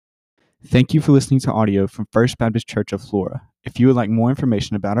Thank you for listening to audio from First Baptist Church of Flora. If you would like more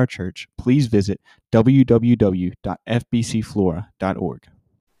information about our church, please visit www.fbcflora.org.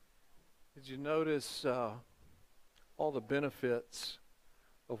 Did you notice all the benefits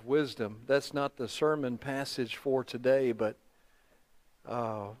of wisdom? That's not the sermon passage for today, but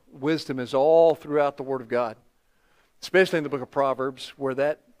wisdom is all throughout the Word of God, especially in the book of Proverbs, where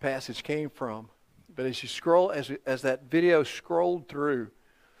that passage came from. But as you scroll, as that video scrolled through,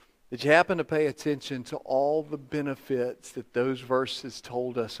 did you happen to pay attention to all the benefits that those verses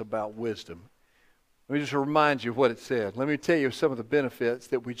told us about wisdom? Let me just remind you of what it said. Let me tell you some of the benefits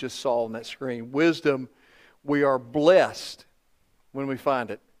that we just saw on that screen. Wisdom, we are blessed when we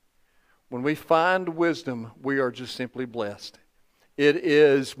find it. When we find wisdom, we are just simply blessed. It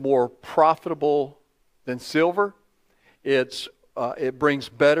is more profitable than silver. It brings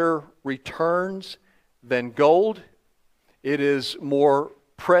better returns than gold. It is more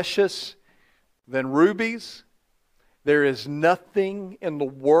precious than rubies. There is nothing in the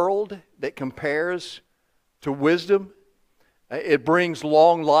world that compares to wisdom. It brings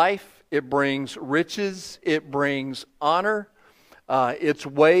long life. It brings riches. It brings honor.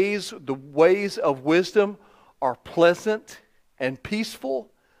 The ways of wisdom are pleasant and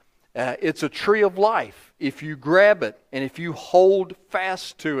peaceful. It's a tree of life. If you grab it and if you hold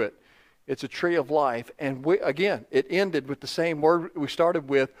fast to it, it's a tree of life. And it ended with the same word we started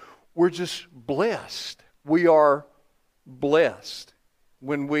with. We're just blessed. We are blessed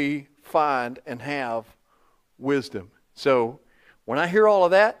when we find and have wisdom. So when I hear all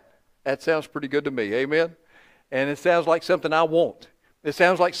of that, that sounds pretty good to me. Amen? And it sounds like something I want. It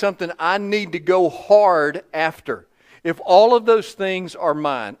sounds like something I need to go hard after. If all of those things are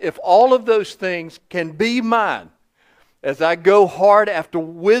mine, if all of those things can be mine, as I go hard after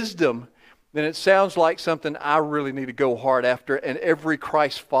wisdom, then it sounds like something I really need to go hard after, and every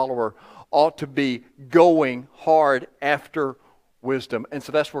Christ follower ought to be going hard after wisdom. And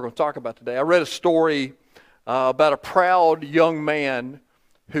so that's what we're going to talk about today. I read a story about a proud young man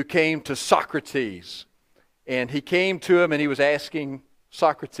who came to Socrates. And he came to him and he was asking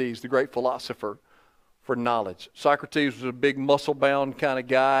Socrates, the great philosopher, for knowledge. Socrates was a big muscle-bound kind of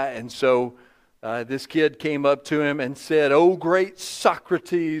guy, and so this kid came up to him and said, "Oh, great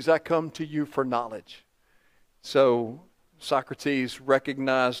Socrates, I come to you for knowledge." So Socrates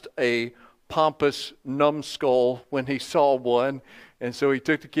recognized a pompous numbskull when he saw one, and so he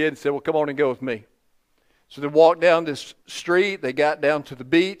took the kid and said, "Well, come on and go with me." So they walked down this street, they got down to the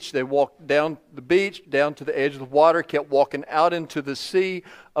beach, they walked down the beach, down to the edge of the water, kept walking out into the sea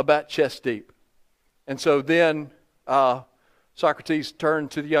about chest deep. And so then Socrates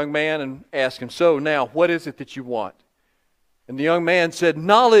turned to the young man and asked him, "So now, what is it that you want?" And the young man said,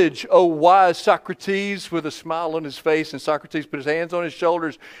 "Knowledge, O wise Socrates," with a smile on his face. And Socrates put his hands on his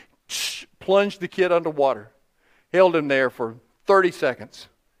shoulders, plunged the kid underwater, held him there for 30 seconds,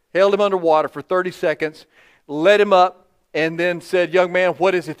 held him underwater for 30 seconds, let him up, and then said, "Young man,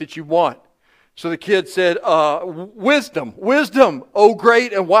 what is it that you want?" So the kid said, wisdom, O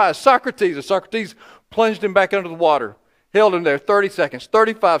great and wise Socrates." And Socrates plunged him back under the water, held him there 30 seconds,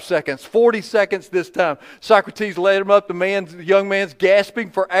 35 seconds, 40 seconds this time. Socrates let him up. The young man's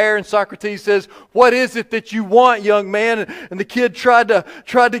gasping for air, and Socrates says, "What is it that you want, young man?" And the kid tried to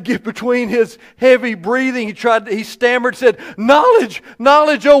get between his heavy breathing. He stammered, said, knowledge,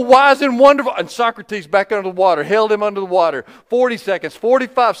 "O wise and wonderful." And Socrates back under the water, held him under the water. 40 seconds,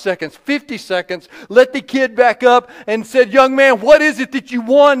 45 seconds, 50 seconds, let the kid back up and said, "Young man, what is it that you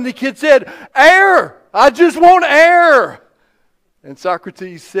want?" And the kid said, "Air. I just want air." And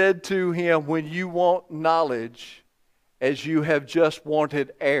Socrates said to him, "When you want knowledge as you have just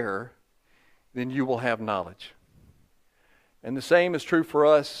wanted air, then you will have knowledge." And the same is true for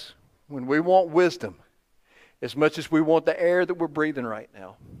us when we want wisdom, as much as we want the air that we're breathing right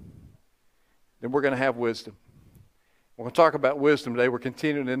now, then we're going to have wisdom. We're going to talk about wisdom today. We're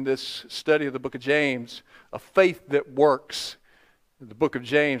continuing in this study of the book of James, a faith that works. The book of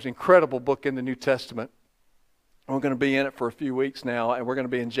James, incredible book in the New Testament. We're going to be in it for a few weeks now, and we're going to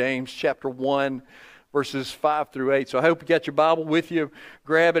be in James chapter 1, verses 5 through 8. So I hope you got your Bible with you.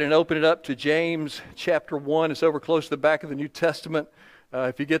 Grab it and open it up to James chapter 1. It's over close to the back of the New Testament.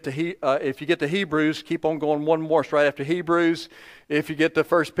 If you get to Hebrews, keep on going one more. It's right after Hebrews. If you get to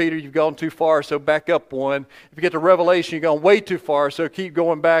 1 Peter, you've gone too far, so back up one. If you get to Revelation, you've gone way too far, so keep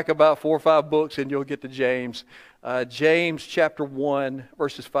going back about 4 or 5 books, and you'll get to James. James chapter 1,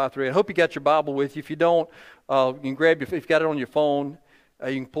 verses 5 through 8. I hope you got your Bible with you. If you don't, you can grab if you've got it on your phone,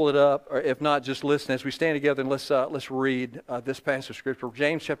 you can pull it up, or if not, just listen as we stand together and let's read this passage of Scripture.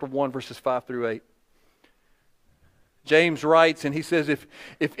 James chapter 1, verses 5 through 8. James writes, and he says,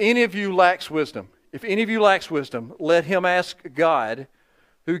 if any of you lacks wisdom, let him ask God,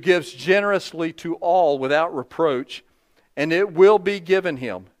 who gives generously to all without reproach, and it will be given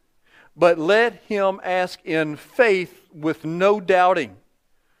him. But let him ask in faith with no doubting.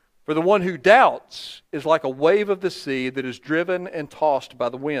 For the one who doubts is like a wave of the sea that is driven and tossed by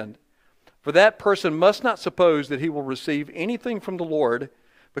the wind. For that person must not suppose that he will receive anything from the Lord,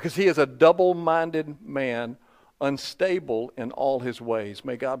 because he is a double-minded man, unstable in all his ways.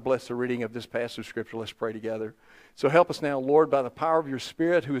 May God bless the reading of this passage of Scripture. Let's pray together. So help us now, Lord, by the power of your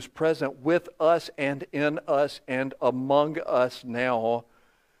Spirit, who is present with us and in us and among us now,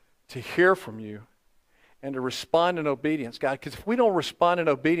 to hear from you and to respond in obedience, God. Because if we don't respond in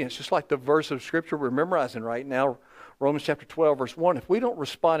obedience, just like the verse of Scripture we're memorizing right now, Romans chapter 12, verse 1, if we don't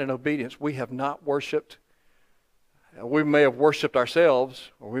respond in obedience, we have not worshiped. We may have worshiped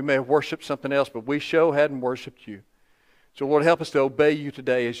ourselves, or we may have worshiped something else, but we sure hadn't worshiped you. So, Lord, help us to obey you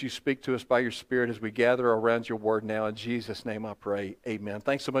today as you speak to us by your Spirit as we gather around your word now. In Jesus' name I pray, amen.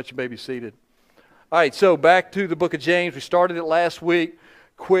 Thanks so much. You may be seated. All right, so back to the book of James. We started it last week.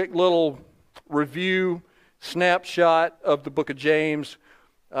 Quick little review, snapshot of the book of James.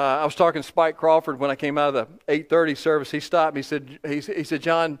 I was talking to Spike Crawford when I came out of the 8:30 service. He stopped me. He said,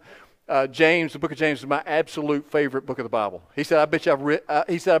 John, James, the book of James is my absolute favorite book of the Bible. He said, I bet you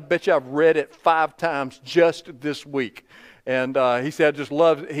I've read it 5 times just this week. And he said, I just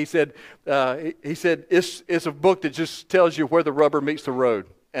love it. He said, it's a book that just tells you where the rubber meets the road.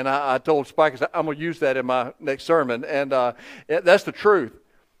 And I told Spike, I'm going to use that in my next sermon. And that's the truth.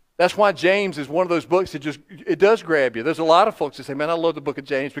 That's why James is one of those books that it does grab you. There's a lot of folks that say, man, I love the book of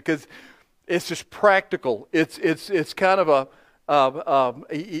James because it's just practical. It's kind of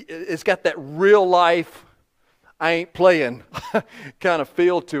it's got that real life, I ain't playing kind of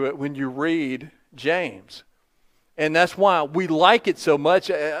feel to it when you read James. And that's why we like it so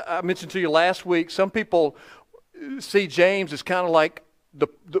much. I mentioned to you last week, some people see James as kind of like the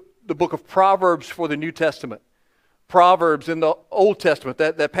book of Proverbs for the New Testament. Proverbs in the Old Testament,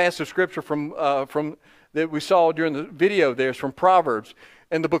 that passage of Scripture from that we saw during the video there is from Proverbs.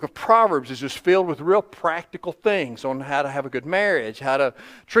 And the book of Proverbs is just filled with real practical things on how to have a good marriage, how to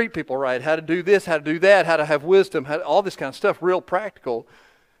treat people right, how to do this, how to do that, how to have wisdom, all this kind of stuff, real practical.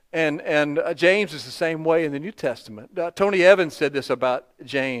 And James is the same way in the New Testament. Tony Evans said this about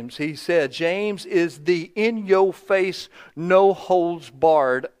James. He said, James is the in-your-face,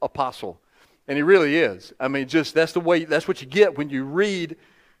 no-holds-barred apostle. And he really is. I mean, that's what you get when you read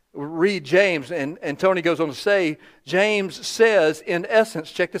James. And Tony goes on to say, James says, in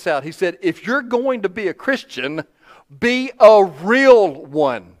essence, check this out. He said, if you're going to be a Christian, be a real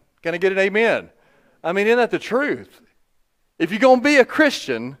one. Can I get an amen? I mean, isn't that the truth? If you're going to be a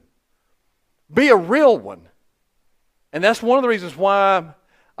Christian, be a real one. And that's one of the reasons why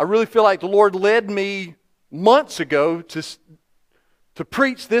I really feel like the Lord led me months ago to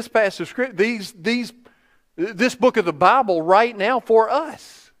preach this passage of Scripture, this book of the Bible right now for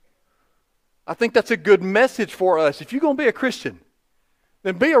us. I think that's a good message for us. If you're going to be a Christian,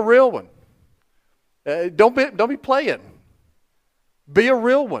 then be a real one. Don't be playing. Be a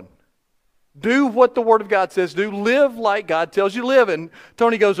real one. Do what the Word of God says do. Live like God tells you to live. And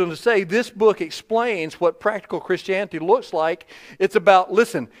Tony goes on to say, this book explains what practical Christianity looks like. It's about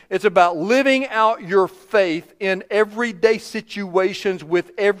living out your faith in everyday situations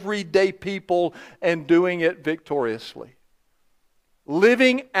with everyday people and doing it victoriously.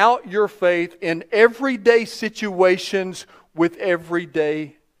 Living out your faith in everyday situations with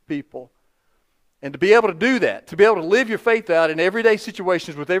everyday people. And to be able to do that, to be able to live your faith out in everyday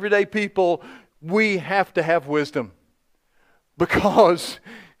situations with everyday people, we have to have wisdom. Because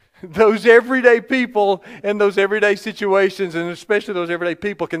those everyday people and those everyday situations, and especially those everyday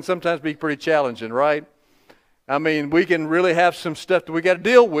people, can sometimes be pretty challenging, right? I mean, we can really have some stuff that we got to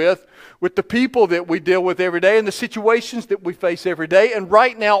deal with the people that we deal with every day and the situations that we face every day. And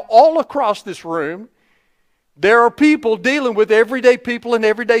right now, all across this room, there are people dealing with everyday people in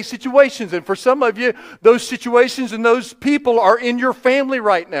everyday situations. And for some of you, those situations and those people are in your family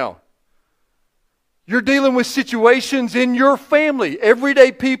right now. You're dealing with situations in your family.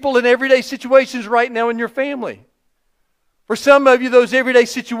 Everyday people and everyday situations right now in your family. For some of you, those everyday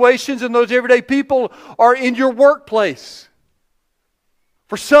situations and those everyday people are in your workplace.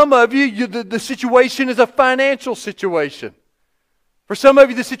 For some of you, the situation is a financial situation. For some of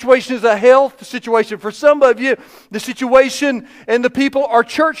you, the situation is a health situation. For some of you, the situation and the people are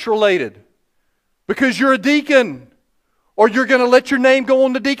church-related. Because you're a deacon, or you're going to let your name go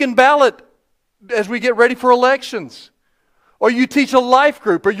on the deacon ballot as we get ready for elections. Or you teach a life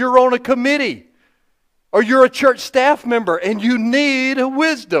group, or you're on a committee. Or you're a church staff member and you need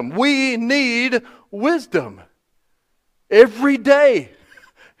wisdom. We need wisdom every day,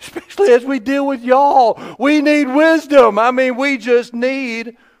 especially as we deal with y'all. We need wisdom. I mean, we just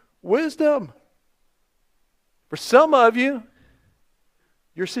need wisdom. For some of you,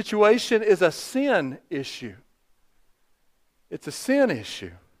 your situation is a sin issue. It's a sin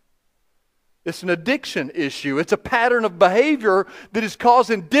issue. It's an addiction issue. It's a pattern of behavior that is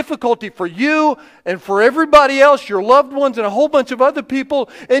causing difficulty for you and for everybody else, your loved ones and a whole bunch of other people.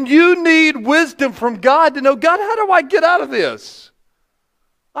 And you need wisdom from God to know, God, how do I get out of this?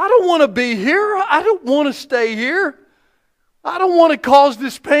 I don't want to be here. I don't want to stay here. I don't want to cause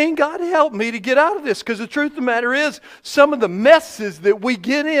this pain. God, help me to get out of this. Because the truth of the matter is, some of the messes that we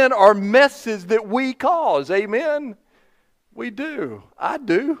get in are messes that we cause. Amen? We do. I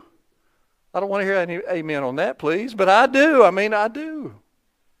do. I don't want to hear any amen on that, please. But I do. I do.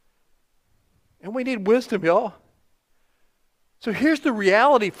 And we need wisdom, y'all. So here's the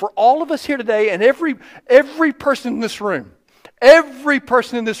reality for all of us here today and every person in this room. Every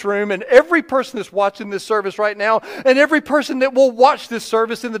person in this room and every person that's watching this service right now and every person that will watch this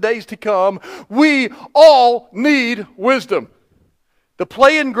service in the days to come, we all need wisdom. The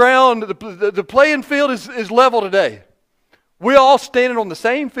playing ground, the playing field is level today. We're all standing on the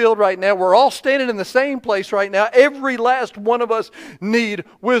same field right now. We're all standing in the same place right now. Every last one of us need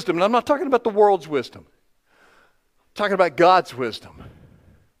wisdom. And I'm not talking about the world's wisdom. I'm talking about God's wisdom.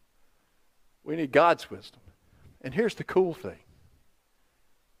 We need God's wisdom. And here's the cool thing.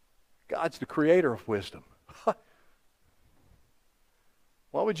 God's the creator of wisdom.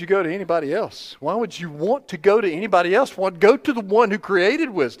 Why would you go to anybody else? Why would you want to go to anybody else? Well, go to the one who created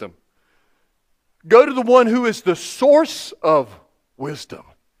wisdom. Go to the one who is the source of wisdom.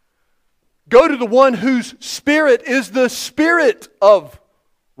 Go to the one whose Spirit is the Spirit of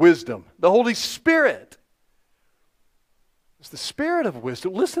wisdom. The Holy Spirit is the Spirit of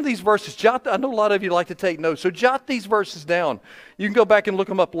wisdom. Listen to these verses. I know a lot of you like to take notes, so jot these verses down. You can go back and look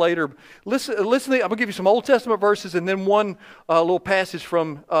them up later. Listen. I'm going to give you some Old Testament verses and then one little passage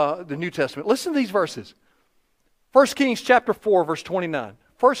from the New Testament. Listen to these verses. 1 Kings chapter 4, verse 29.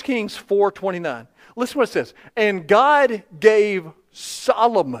 1 Kings 4:29. Listen what it says. And God gave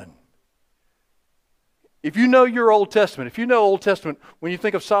Solomon. If you know your Old Testament, when you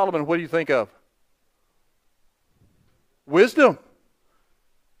think of Solomon, what do you think of? Wisdom.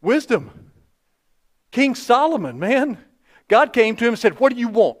 Wisdom. King Solomon, man. God came to him and said, what do you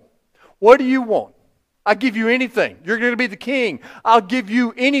want? What do you want? I'll give you anything. You're going to be the king. I'll give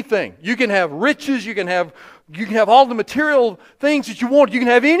you anything. You can have riches. You can have all the material things that you want. You can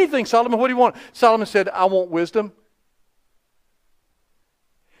have anything, Solomon. What do you want? Solomon said, I want wisdom.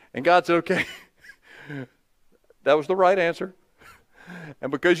 And God said, okay. That was the right answer.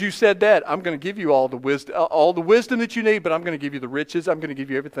 And because you said that, I'm going to give you all the wisdom that you need, but I'm going to give you the riches. I'm going to give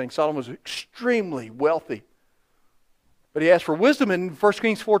you everything. Solomon was extremely wealthy. But he asked for wisdom, and 1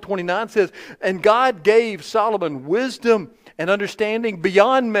 Kings 4:29 says, and God gave Solomon wisdom and understanding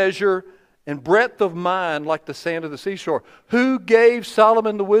beyond measure and breadth of mind like the sand of the seashore. Who gave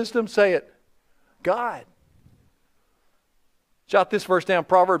Solomon the wisdom? Say it. God. Jot this verse down,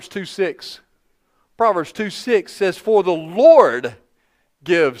 Proverbs 2:6. Proverbs 2:6 says, for the Lord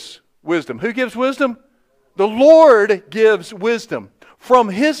gives wisdom. Who gives wisdom? The Lord gives wisdom. From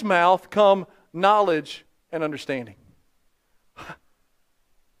His mouth come knowledge and understanding.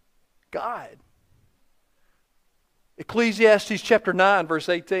 God. Ecclesiastes chapter 9, verse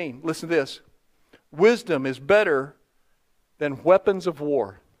 18. Listen to this. Wisdom is better than weapons of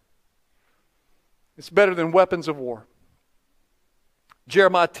war. It's better than weapons of war.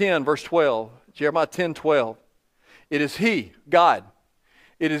 Jeremiah 10, verse 12. Jeremiah 10:12. It is He, God.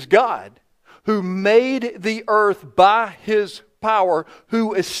 It is God who made the earth by His power,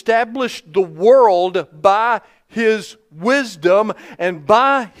 who established the world by His wisdom, and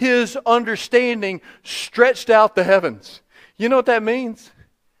by His understanding stretched out the heavens. You know what that means?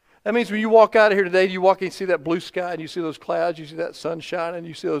 That means when you walk out of here today, you walk in and see that blue sky, and you see those clouds, you see that sun shining,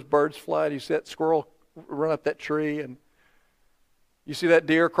 you see those birds flying, you see that squirrel run up that tree, and you see that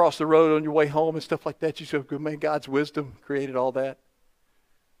deer cross the road on your way home and stuff like that. You say, man, God's wisdom created all that.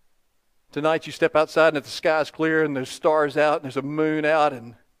 Tonight you step outside and the sky's clear and there's stars out and there's a moon out,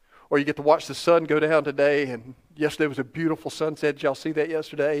 or you get to watch the sun go down today, and yesterday was a beautiful sunset. Did y'all see that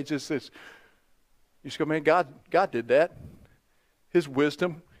yesterday? It's just this. You just go, man, God did that. His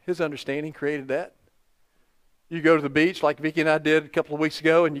wisdom, His understanding created that. You go to the beach like Vicki and I did a couple of weeks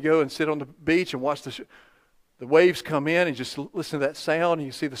ago, and you go and sit on the beach and watch the waves come in and just listen to that sound, and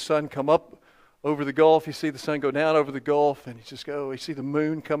you see the sun come up over the Gulf. You see the sun go down over the Gulf, and you see the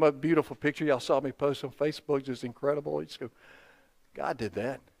moon come up. Beautiful picture. Y'all saw me post on Facebook. Just incredible. You just go, God did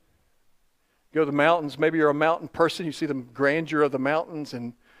that. Go to the mountains. Maybe you're a mountain person. You see the grandeur of the mountains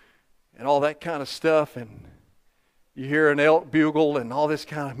and all that kind of stuff. And you hear an elk bugle and all this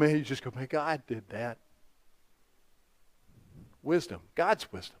kind of, man, you just go, man, God did that. Wisdom.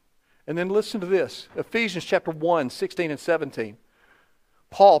 God's wisdom. And then listen to this. Ephesians chapter 1, 16 and 17.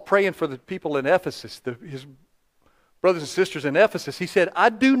 Paul praying for the people in Ephesus, his brothers and sisters in Ephesus, he said, I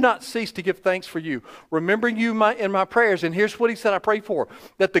do not cease to give thanks for you, remembering you in my prayers. And here's what he said I pray for,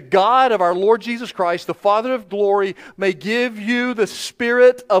 that the God of our Lord Jesus Christ, the Father of glory, may give you the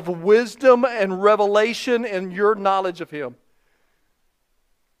spirit of wisdom and revelation in your knowledge of Him.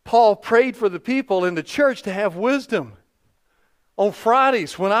 Paul prayed for the people in the church to have wisdom. On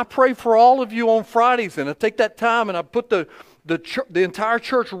Fridays, when I pray for all of you on Fridays, and I take that time and I put the entire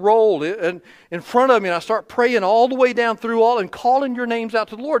church roll in front of me, and I start praying all the way down through all and calling your names out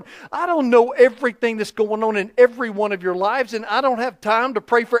to the Lord. I don't know everything that's going on in every one of your lives, and I don't have time to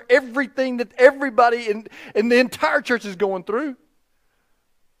pray for everything that everybody in the entire church is going through.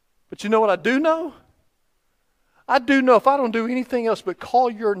 But you know what I do know? I do know if I don't do anything else but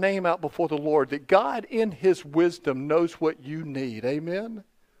call your name out before the Lord, that God in His wisdom knows what you need. Amen?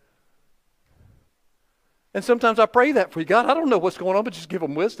 And sometimes I pray that for you. God, I don't know what's going on, but just give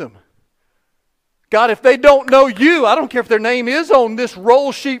them wisdom. God, if they don't know you, I don't care if their name is on this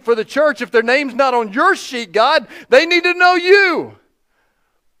roll sheet for the church. If their name's not on your sheet, God, they need to know you.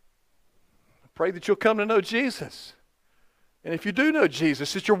 I pray that you'll come to know Jesus. And if you do know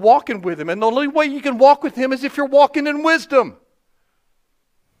Jesus, that you're walking with Him. And the only way you can walk with Him is if you're walking in wisdom.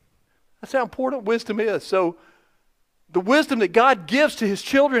 That's how important wisdom is. So the wisdom that God gives to His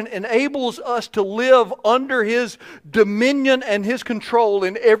children enables us to live under His dominion and His control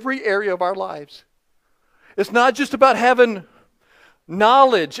in every area of our lives. It's not just about having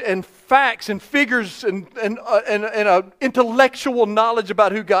knowledge and facts and figures and intellectual knowledge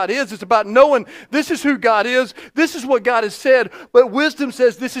about who God is. It's about knowing this is who God is, this is what God has said, but wisdom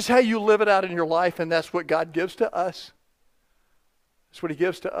says this is how you live it out in your life, and that's what God gives to us. That's what He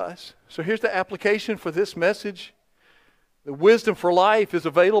gives to us. So here's the application for this message. The wisdom for life is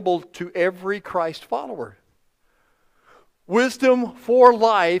available to every Christ follower. Wisdom for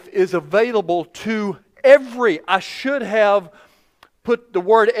life is available to every. I should have put the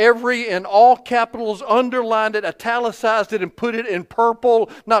word every in all capitals, underlined it, italicized it, and put it in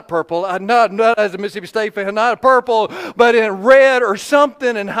purple. Not purple, not as a Mississippi State fan, not purple, but in red or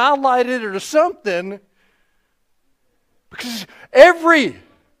something, and highlighted it or something. Because every,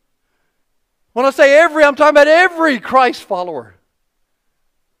 when I say every, I'm talking about every Christ follower.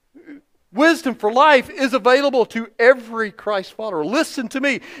 Wisdom for life is available to every Christ follower. Listen to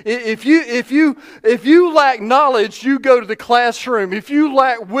me. If you lack knowledge, you go to the classroom. If you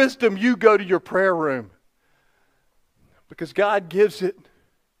lack wisdom, you go to your prayer room. Because God gives it.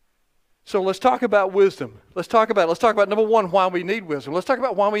 So let's talk about wisdom. Let's talk about number one, why we need wisdom. Let's talk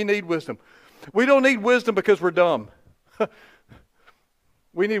about why we need wisdom. We don't need wisdom because we're dumb.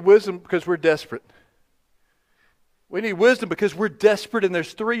 We need wisdom because we're desperate. We need wisdom because we're desperate, and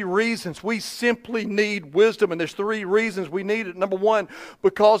there's three reasons we simply need wisdom, and there's three reasons we need it. Number one,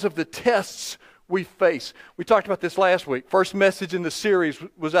 because of the tests we face. We talked about this last week. First message in the series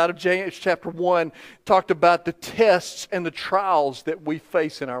was out of James chapter 1, talked about the tests and the trials that we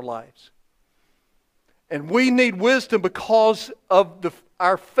face in our lives. And we need wisdom because of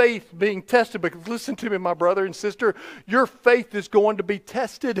our faith being tested. Because listen to me, my brother and sister, your faith is going to be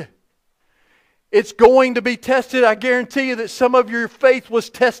tested. It's going to be tested. I guarantee you that some of your faith was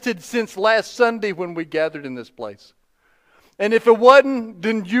tested since last Sunday when we gathered in this place. And if it wasn't,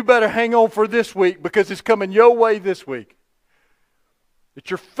 then you better hang on for this week, because it's coming your way this week. That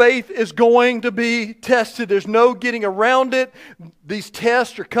your faith is going to be tested. There's no getting around it. These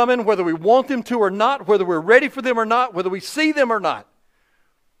tests are coming whether we want them to or not, whether we're ready for them or not, whether we see them or not.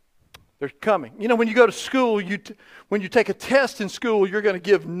 They're coming. You know, when you go to school, when you take a test in school, you're going to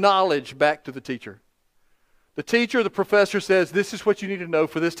give knowledge back to the teacher. The teacher, the professor says, this is what you need to know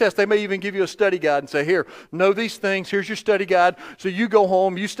for this test. They may even give you a study guide and say, here, know these things. Here's your study guide. So you go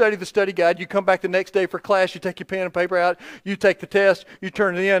home, you study the study guide, you come back the next day for class, you take your pen and paper out, you take the test, you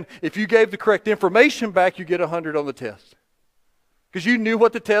turn it in. If you gave the correct information back, you get 100 on the test. Because you knew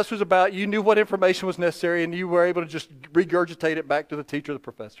what the test was about, you knew what information was necessary, and you were able to just regurgitate it back to the teacher or the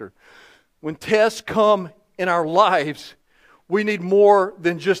professor. When tests come in our lives, we need more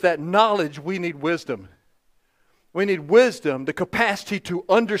than just that knowledge. We need wisdom. We need wisdom, the capacity to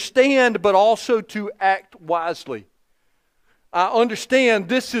understand, but also to act wisely. I understand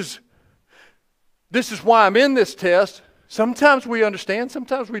this is This is why I'm in this test. Sometimes we understand,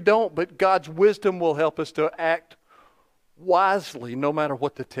 sometimes we don't, but God's wisdom will help us to act wisely no matter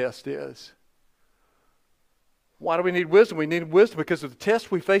what the test is. Why do we need wisdom? We need wisdom because of the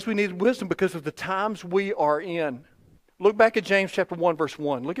tests we face. We need wisdom because of the times we are in. Look back at James chapter 1, verse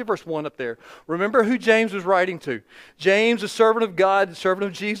 1. Look at verse 1 up there. Remember who James was writing to. James, a servant of God, a servant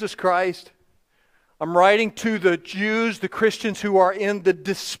of Jesus Christ. I'm writing to the Jews, the Christians who are in the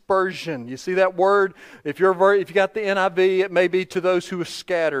dispersion. You see that word? If you got the NIV, it may be to those who are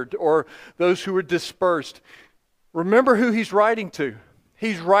scattered or those who are dispersed. Remember who he's writing to.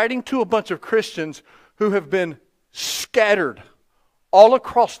 He's writing to a bunch of Christians who have been scattered all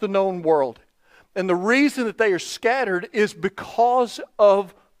across the known world. And the reason that they are scattered is because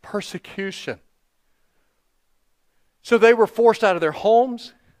of persecution. So they were forced out of their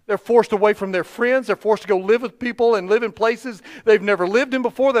homes. They're forced away from their friends. They're forced to go live with people and live in places they've never lived in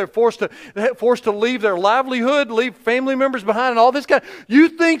before. They're forced to leave their livelihood, leave family members behind, and all this kind. You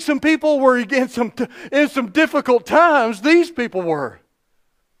think some people were in some difficult times? These people were.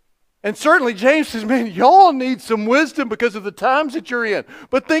 And certainly James says, man, y'all need some wisdom because of the times that you're in.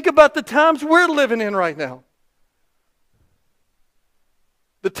 But think about the times we're living in right now.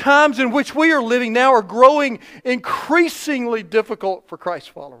 The times in which we are living now are growing increasingly difficult for Christ's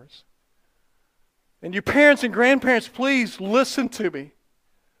followers. And you parents and grandparents, please listen to me.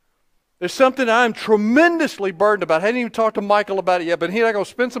 There's something I'm tremendously burdened about. I hadn't even talked to Michael about it yet, but he and I are going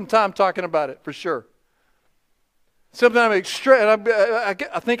to spend some time talking about it for sure. Something I'm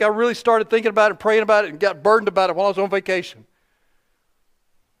I think I really started thinking about it, praying about it, and got burdened about it while I was on vacation.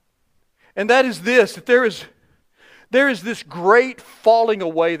 And that is this, that there is this great falling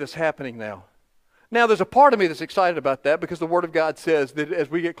away that's happening now. Now, there's a part of me that's excited about that because the Word of God says that as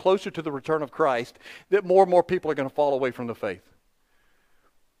we get closer to the return of Christ, that more and more people are going to fall away from the faith.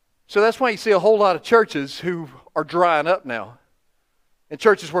 So that's why you see a whole lot of churches who are drying up now. And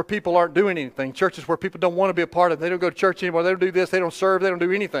churches where people aren't doing anything. Churches where people don't want to be a part of it. They don't go to church anymore. They don't do this. They don't serve. They don't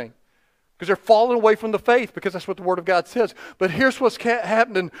do anything. Because they're falling away from the faith because that's what the Word of God says. But here's what's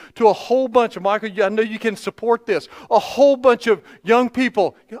happening to a whole bunch of, Michael, I know you can support this, a whole bunch of young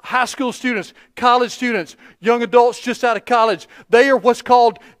people, high school students, college students, young adults just out of college. They are what's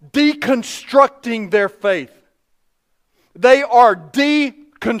called deconstructing their faith. They are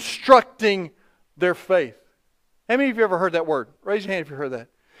deconstructing their faith. How many of you ever heard that word? Raise your hand if you heard that.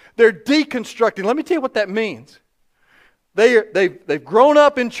 They're deconstructing. Let me tell you what that means. They've grown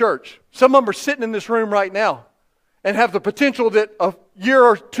up in church. Some of them are sitting in this room right now and have the potential that a year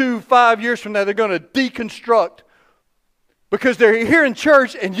or 2, 5 years from now, they're going to deconstruct because they're here in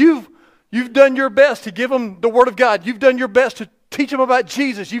church and you've done your best to give them the Word of God. You've done your best to teach them about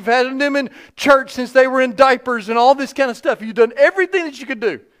Jesus. You've had them in church since they were in diapers and all this kind of stuff. You've done everything that you could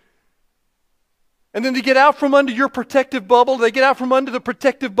do. And then they get out from under your protective bubble. They get out from under the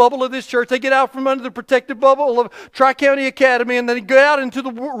protective bubble of this church. They get out from under the protective bubble of Tri-County Academy. And then they go out into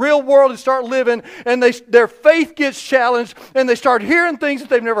the real world and start living. And their faith gets challenged. And they start hearing things that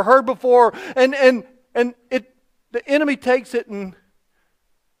they've never heard before. And the enemy takes it and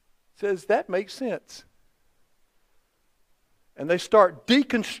says, that makes sense. And they start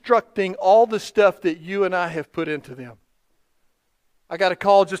deconstructing all the stuff that you and I have put into them. I got a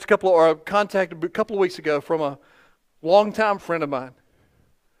call contacted a couple of weeks ago from a longtime friend of mine.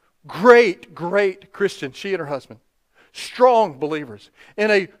 Great Christian, she and her husband. Strong believers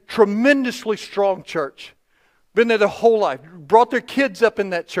in a tremendously strong church. Been there their whole life. Brought their kids up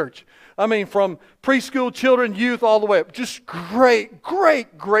in that church. I mean, from preschool children, youth, all the way up. Just great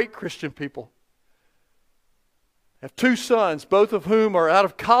Christian people. Have 2 sons, both of whom are out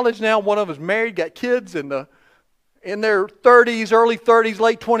of college now. One of them is married, got kids, and in their 30s, early 30s,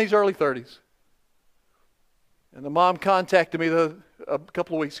 late 20s, early 30s. And the mom contacted me a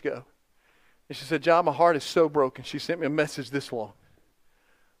couple of weeks ago. And she said, John, my heart is so broken. She sent me a message this long.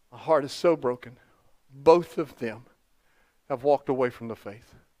 My heart is so broken. Both of them have walked away from the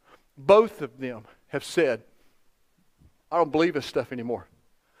faith. Both of them have said, I don't believe this stuff anymore.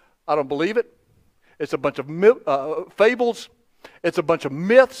 I don't believe it. It's a bunch of fables. It's a bunch of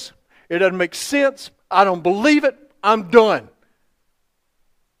myths. It doesn't make sense. I don't believe it. I'm done.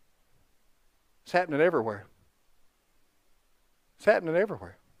 It's happening everywhere. It's happening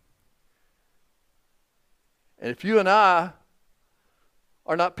everywhere. And if you and I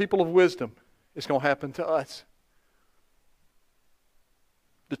are not people of wisdom, it's going to happen to us.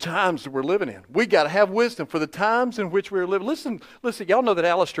 The times that we're living in. We got to have wisdom for the times in which we're living. Listen, y'all know that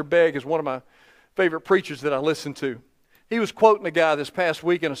Alistair Begg is one of my favorite preachers that I listen to. He was quoting a guy this past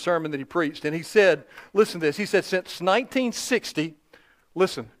week in a sermon that he preached, and he said, listen to this, he said, since 1960,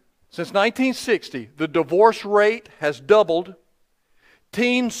 listen, Since 1960, the divorce rate has doubled.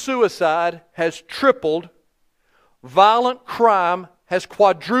 Teen suicide has tripled. Violent crime has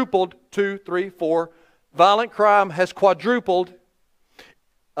quadrupled. 2, 3, 4. Violent crime has quadrupled.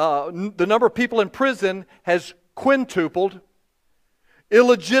 The number of people in prison has quintupled.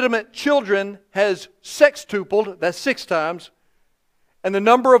 Illegitimate children has sextupled. That's 6 times. And the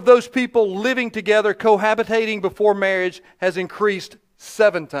number of those people living together, cohabitating before marriage, has increased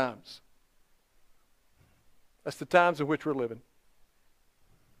 7 times. That's the times in which we're living.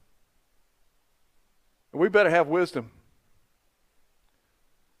 And we better have wisdom.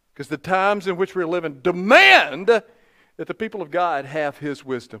 Because the times in which we're living demand that the people of God have His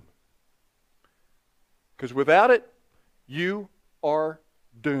wisdom. Because without it, you are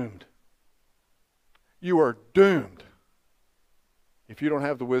doomed. You are doomed if you don't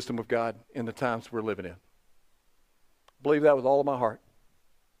have the wisdom of God in the times we're living in. I believe that with all of my heart.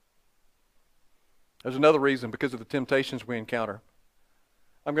 There's another reason, because of the temptations we encounter.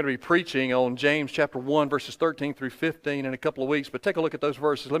 I'm going to be preaching on James chapter 1, verses 13 through 15 in a couple of weeks, but take a look at those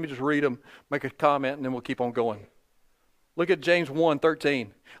verses. Let me just read them, make a comment, and then we'll keep on going. Look at James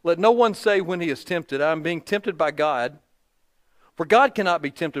 1:13. Let no one say when he is tempted, I am being tempted by God. For God cannot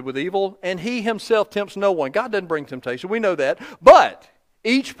be tempted with evil, and He Himself tempts no one. God doesn't bring temptation. We know that. But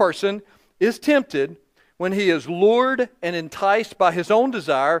each person is tempted when he is lured and enticed by his own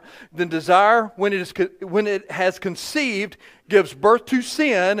desire. Then desire, when it has conceived, gives birth to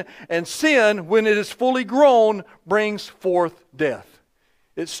sin. And sin, when it is fully grown, brings forth death.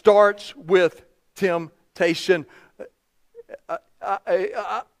 It starts with temptation.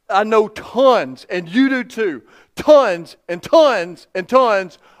 I know tons, and you do too, tons and tons and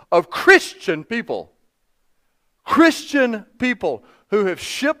tons of Christian people who have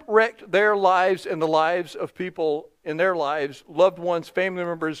shipwrecked their lives and the lives of people in their lives, loved ones, family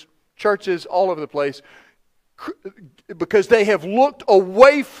members, churches, all over the place, because they have looked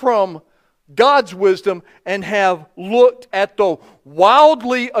away from God's wisdom and have looked at the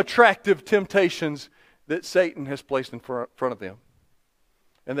wildly attractive temptations that Satan has placed in front of them.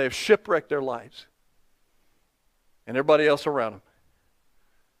 And they have shipwrecked their lives. And everybody else around them.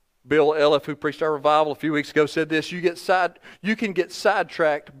 Bill Elliff, who preached our revival a few weeks ago, said this: you can get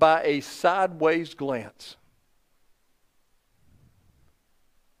sidetracked by a sideways glance.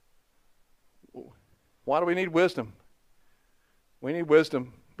 Why do we need wisdom? We need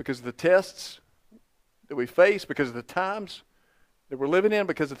wisdom because of the tests that we face, because of the times that we're living in,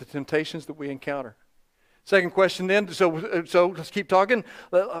 because of the temptations that we encounter. Second question then, so let's keep talking.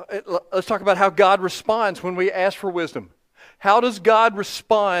 Let's talk about how God responds when we ask for wisdom. How does God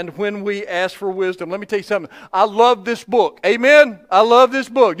respond when we ask for wisdom? Let me tell you something. I love this book. Amen? I love this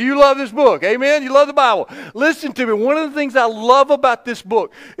book. Do you love this book? Amen? You love the Bible. Listen to me. One of the things I love about this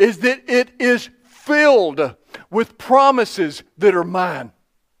book is that it is filled with promises that are mine.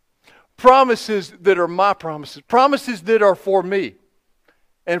 Promises that are my promises. Promises that are for me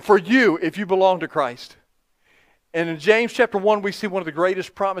and for you if you belong to Christ. And in James chapter 1, we see one of the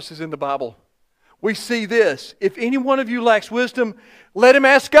greatest promises in the Bible. We see this: if any one of you lacks wisdom, let him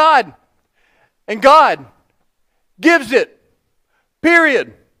ask God. And God gives it.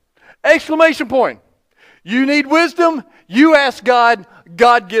 Period. Exclamation point. You need wisdom, you ask God,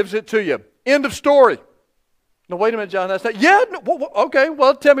 God gives it to you. End of story. No, wait a minute, John, that's not... Yeah, no, okay,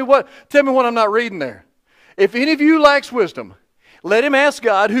 well, tell me what I'm not reading there. If any of you lacks wisdom, let him ask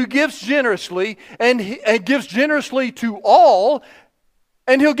God, who gives generously, and gives generously to all,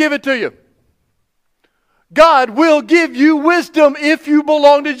 and He'll give it to you. God will give you wisdom if you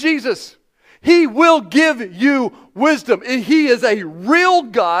belong to Jesus. He will give you wisdom. He is a real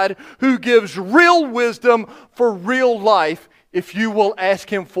God who gives real wisdom for real life if you will ask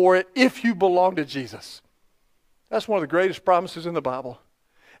Him for it, if you belong to Jesus. That's one of the greatest promises in the Bible.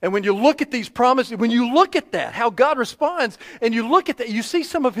 And when you look at these promises, when you look at that, how God responds, and you look at that, you see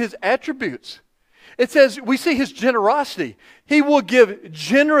some of His attributes. It says, we see His generosity. He will give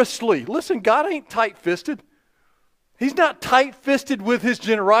generously. Listen, God ain't tight-fisted. He's not tight-fisted with His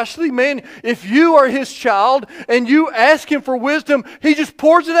generosity. Man, if you are His child and you ask Him for wisdom, He just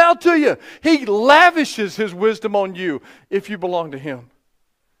pours it out to you. He lavishes His wisdom on you if you belong to Him.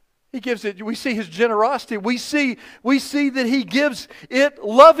 He gives it. We see His generosity. We see that He gives it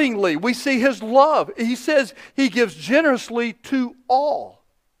lovingly. We see His love. He says He gives generously to all.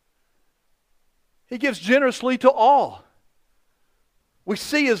 He gives generously to all. We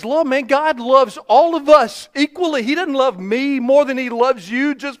see His love. Man, God loves all of us equally. He doesn't love me more than He loves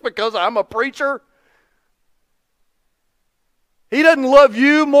you just because I'm a preacher. He doesn't love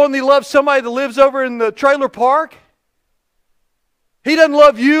you more than He loves somebody that lives over in the trailer park. He doesn't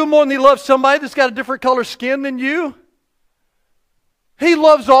love you more than He loves somebody that's got a different color skin than you. He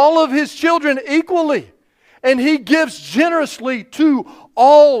loves all of His children equally. And He gives generously to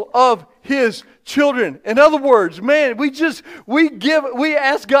all of His children. In other words, man, we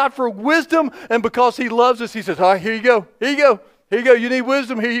ask God for wisdom, and because He loves us, He says, all right, here you go, here you go, here you go. You need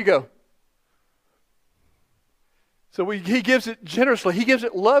wisdom, here you go. So He gives it generously, He gives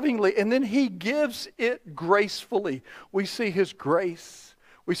it lovingly, and then He gives it gracefully. We see His grace.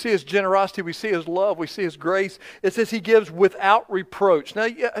 We see His generosity. We see His love. We see His grace. It says He gives without reproach. Now,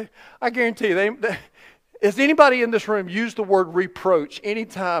 I guarantee you, has anybody in this room used the word reproach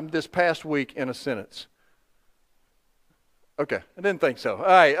anytime this past week in a sentence? Okay, I didn't think so. All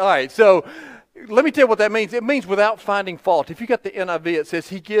right. So let me tell you what that means. It means without finding fault. If you got the NIV, it says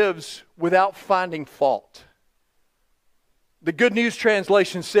He gives without finding fault. The Good News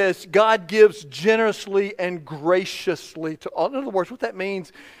Translation says God gives generously and graciously to all. In other words, what that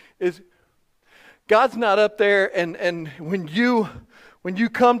means is God's not up there and when you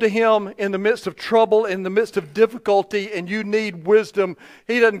come to Him in the midst of trouble, in the midst of difficulty, and you need wisdom,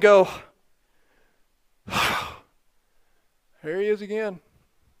 He doesn't go, here he is again.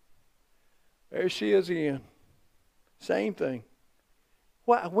 There she is again. Same thing.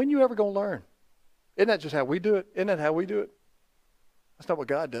 When you ever going to learn? Isn't that just how we do it? Isn't that how we do it? That's not what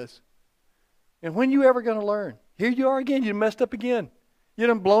God does. And when you ever going to learn? Here you are again. You messed up again. You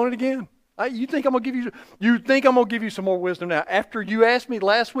done blown it again. You think I'm going to give you some more wisdom now? After you asked me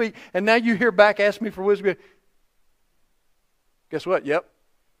last week, and now you hear back asking me for wisdom. Guess what? Yep.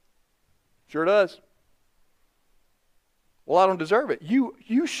 Sure does. Well, I don't deserve it.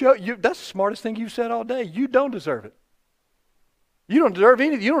 That's the smartest thing you've said all day. You don't deserve it. You don't deserve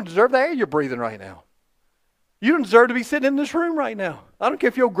anything. You don't deserve the air you're breathing right now. You don't deserve to be sitting in this room right now. I don't care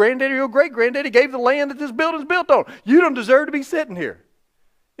if your granddaddy or your great-granddaddy gave the land that this building's built on. You don't deserve to be sitting here.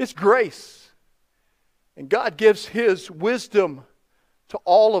 It's grace. And God gives His wisdom to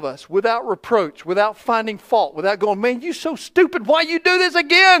all of us without reproach, without finding fault, without going, man, you so stupid. Why you do this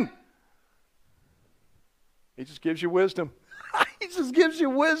again? He just gives you wisdom. He just gives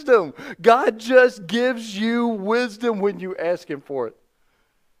you wisdom. God just gives you wisdom when you ask Him for it.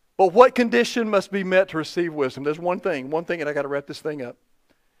 But what condition must be met to receive wisdom? There's one thing, and I got to wrap this thing up.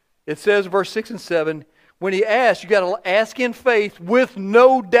 It says, verse 6 and 7, when He asks, you got to ask in faith with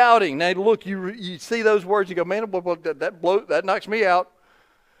no doubting. Now, look, you see those words, you go, man, that knocks me out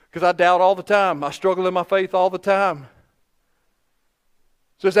because I doubt all the time. I struggle in my faith all the time.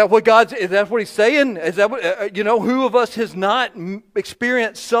 So is that what He's saying? Is that what, who of us has not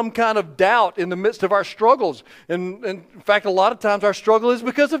experienced some kind of doubt in the midst of our struggles? And in fact, a lot of times our struggle is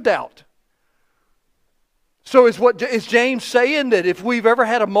because of doubt. So is James saying that if we've ever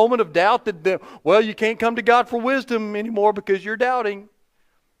had a moment of doubt that, you can't come to God for wisdom anymore because you're doubting?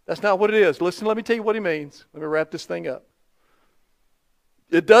 That's not what it is. Listen, let me tell you what he means. Let me wrap this thing up.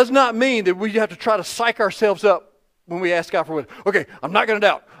 It does not mean that we have to try to psych ourselves up when we ask God for wisdom. Okay, I'm not going to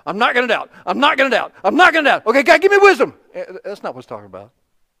doubt. I'm not going to doubt. I'm not going to doubt. I'm not going to doubt. Okay, God, give me wisdom. That's not what it's talking about.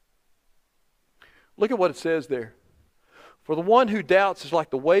 Look at what it says there. For the one who doubts is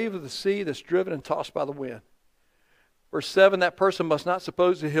like the wave of the sea that's driven and tossed by the wind. Verse 7, that person must not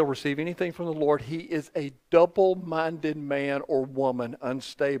suppose that he'll receive anything from the Lord. He is a double-minded man or woman,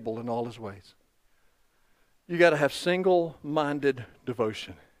 unstable in all his ways. You got to have single-minded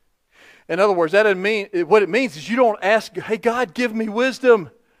devotion. In other words, that doesn't mean, what it means is you don't ask, hey, God, give me wisdom.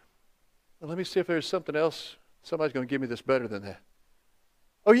 Well, let me see if there's something else. Somebody's going to give me this better than that.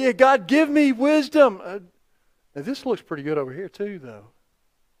 Oh, yeah, God, give me wisdom. Now, this looks pretty good over here, too, though.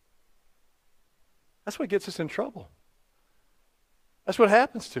 That's what gets us in trouble. That's what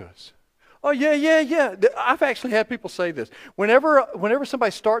happens to us. Oh, yeah. I've actually had people say this. Whenever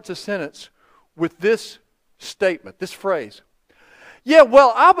somebody starts a sentence with this statement, this phrase, yeah,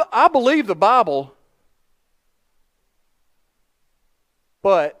 well, I believe the Bible,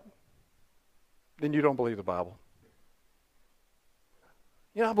 but then you don't believe the Bible.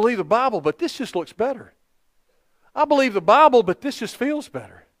 I believe the Bible, but this just looks better. I believe the Bible, but this just feels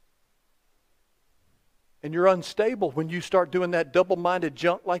better. And you're unstable when you start doing that double-minded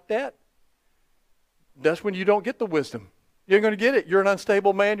junk like that. That's when you don't get the wisdom. You're going to get it. You're an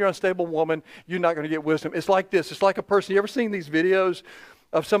unstable man. You're an unstable woman. You're not going to get wisdom. It's like this. It's like a person. You ever seen these videos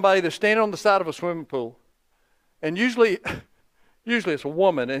of somebody that's standing on the side of a swimming pool? And usually it's a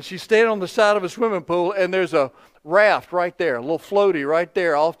woman. And she's standing on the side of a swimming pool, and there's a raft right there, a little floaty right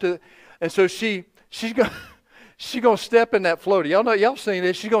there. And so she's going to step in that floaty. Y'all seen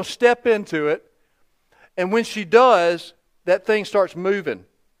it. She's going to step into it. And when she does, that thing starts moving.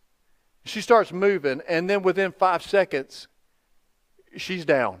 She starts moving, and then within 5 seconds, she's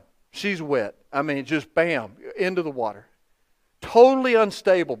down. She's wet. I mean, just bam, into the water. Totally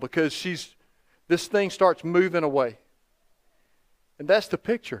unstable because this thing starts moving away. And that's the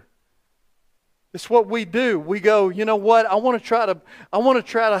picture. It's what we do. We go, you know what? I want to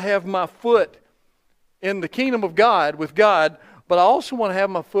try to have my foot in the kingdom of God with God, but I also want to have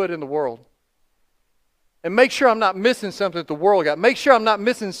my foot in the world. And make sure I'm not missing something that the world got. Make sure I'm not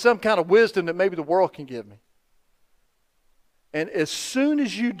missing some kind of wisdom that maybe the world can give me. And as soon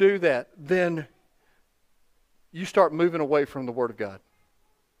as you do that, then you start moving away from the Word of God.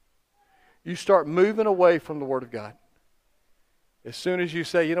 You start moving away from the Word of God. As soon as you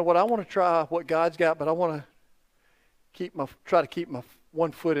say, you know what, I want to try what God's got, but I want to try to keep my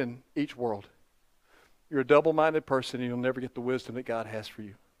one foot in each world. You're a double-minded person and you'll never get the wisdom that God has for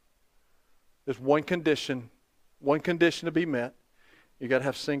you. There's one condition to be met. You got to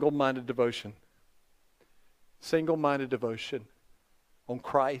have single-minded devotion. Single-minded devotion on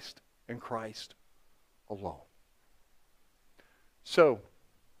Christ and Christ alone. So,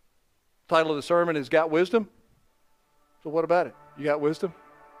 the title of the sermon is Got Wisdom? So what about it? You got wisdom?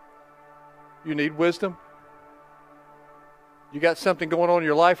 You need wisdom? You got something going on in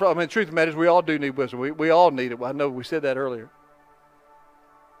your life? I mean, the truth of the matter is we all do need wisdom. We all need it. I know we said that earlier.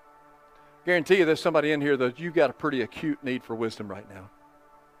 Guarantee you there's somebody in here that you've got a pretty acute need for wisdom right now.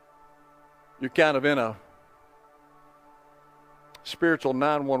 You're kind of in a spiritual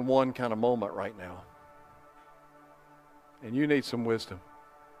 911 kind of moment right now. And you need some wisdom.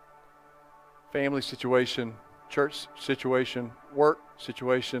 Family situation, church situation, work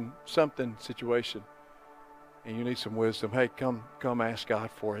situation, something situation. And you need some wisdom. Hey, come ask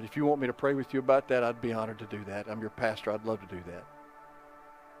God for it. If you want me to pray with you about that, I'd be honored to do that. I'm your pastor. I'd love to do that.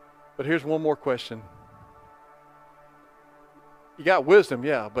 But here's one more question. You got wisdom,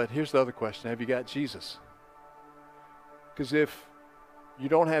 yeah, but here's the other question. Have you got Jesus? Because if you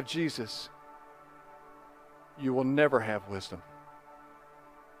don't have Jesus, you will never have wisdom.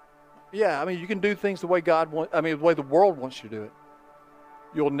 Yeah, I mean, you can do things the way the way the world wants you to do it.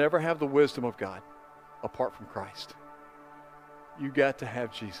 You'll never have the wisdom of God apart from Christ. You got to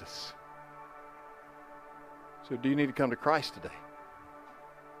have Jesus. So do you need to come to Christ today?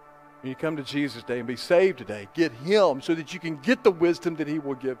 You come to Jesus today and be saved today. Get Him so that you can get the wisdom that He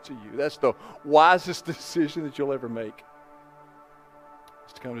will give to you. That's the wisest decision that you'll ever make.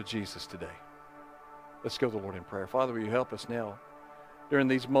 Is to come to Jesus today. Let's go to the Lord in prayer. Father, will you help us now during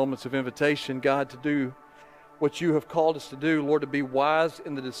these moments of invitation, God, to do what you have called us to do. Lord, to be wise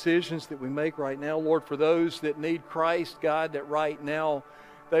in the decisions that we make right now. Lord, for those that need Christ, God, that right now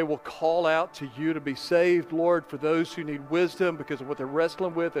they will call out to you to be saved. Lord, for those who need wisdom because of what they're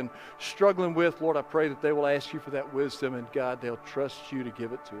wrestling with and struggling with, Lord, I pray that they will ask you for that wisdom, and God, they'll trust you to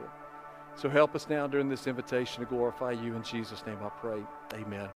give it to them. So help us now during this invitation to glorify you. In Jesus' name I pray. Amen.